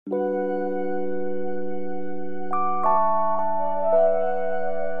This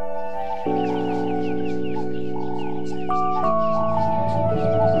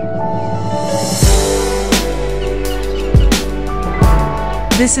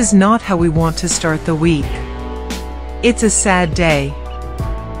is not how we want to start the week. It's a sad day.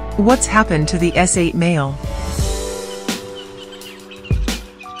 What's happened to the S8 male?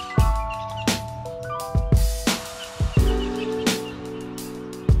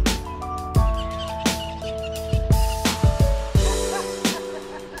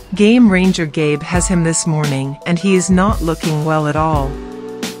 Ranger Gabe has him this morning, and he is not looking well at all.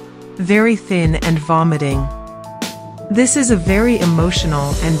 Very thin and vomiting. This is a very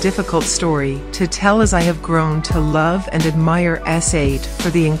emotional and difficult story to tell, as I have grown to love and admire S8 for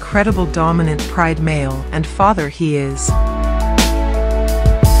the incredible dominant pride male and father he is.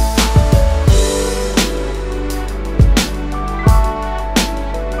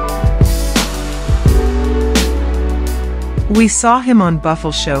 We saw him on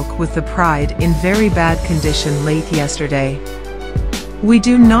Buffelshoek with the pride in very bad condition late yesterday. We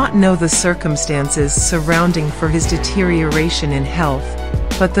do not know the circumstances surrounding for his deterioration in health,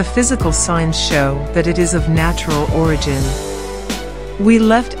 but the physical signs show that it is of natural origin. We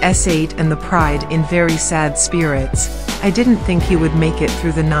left S8 and the pride in very sad spirits. I didn't think he would make it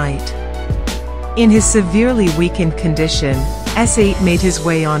through the night. In his severely weakened condition, S8 made his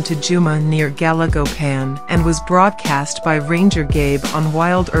way onto Juma near Galagopan and was broadcast by Ranger Gabe on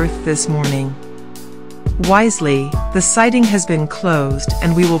Wild Earth this morning. Wisely, the sighting has been closed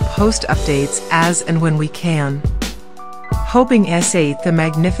and we will post updates as and when we can. Hoping S8, the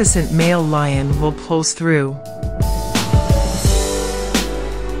magnificent male lion, will pulse through.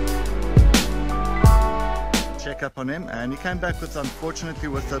 Check up on him, and he came back with, unfortunately,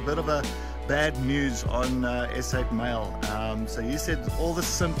 with a bit of a bad news on S8 male. So he said all the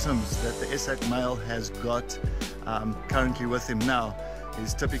symptoms that the S8 male has got currently with him now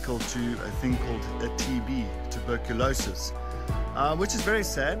is typical to a thing called a TB, tuberculosis, which is very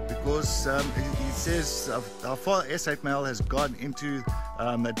sad because he says our father S8 male has gone into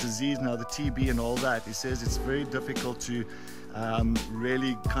that disease now, the TB and all that. He says it's very difficult to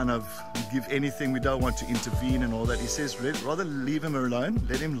really kind of give anything. We don't want to intervene and all that. He says rather leave him alone,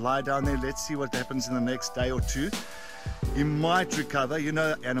 let him lie down there, let's see what happens in the next day or two. He might recover. You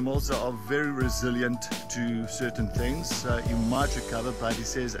know, animals are very resilient to certain things, so he might recover, but he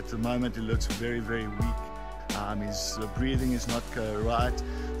says at the moment he looks very, very weak. His breathing is not right,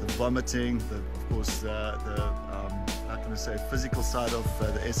 the vomiting, of course how can I say, physical side of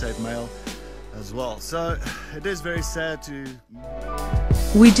the S8 male as well. So it is very sad to...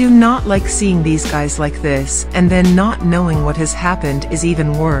 We do not like seeing these guys like this, and then not knowing what has happened is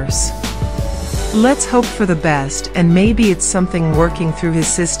even worse. Let's hope for the best, and maybe it's something working through his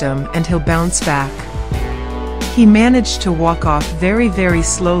system and he'll bounce back. He managed to walk off very, very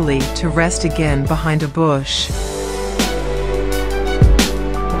slowly to rest again behind a bush.